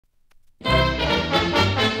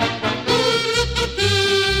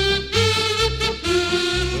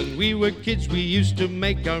were kids, we used to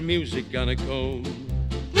make our music on a comb.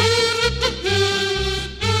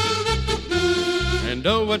 And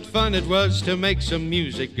oh, what fun it was to make some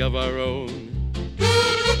music of our own.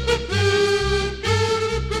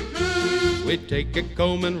 We'd take a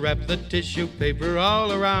comb and wrap the tissue paper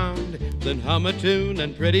all around, then hum a tune,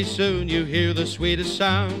 and pretty soon you hear the sweetest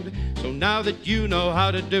sound. So now that you know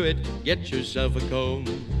how to do it, get yourself a comb.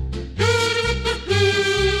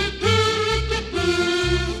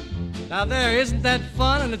 Now there, isn't that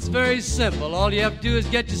fun? And it's very simple. All you have to do is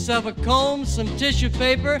get yourself a comb, some tissue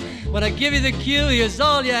paper. When I give you the cue, here's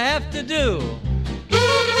all you have to do.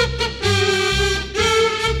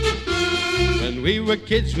 When we were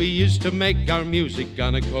kids, we used to make our music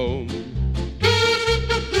on a comb.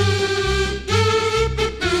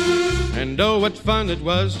 And oh, what fun it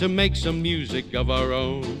was to make some music of our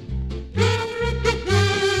own.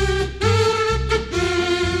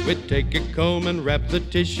 We'd take a comb and wrap the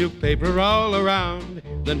tissue paper all around,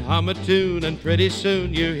 then hum a tune, and pretty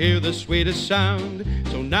soon you hear the sweetest sound.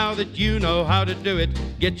 So now that you know how to do it,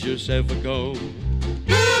 get yourself a comb.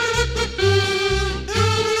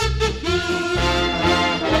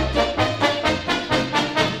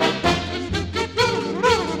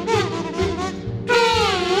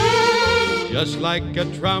 Just like a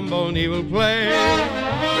trombone he will play,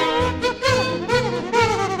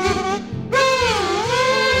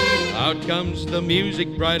 out comes the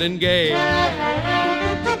music bright and gay.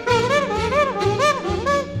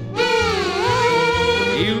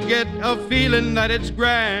 You get a feeling that it's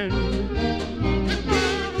grand,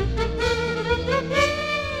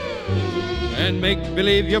 and make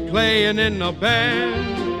believe you're playing in a band.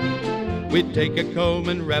 We'd take a comb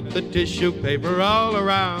and wrap the tissue paper all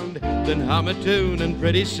around, then hum a tune, and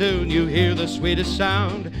pretty soon you hear the sweetest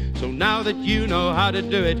sound. So now that you know how to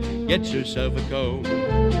do it, get yourself a comb.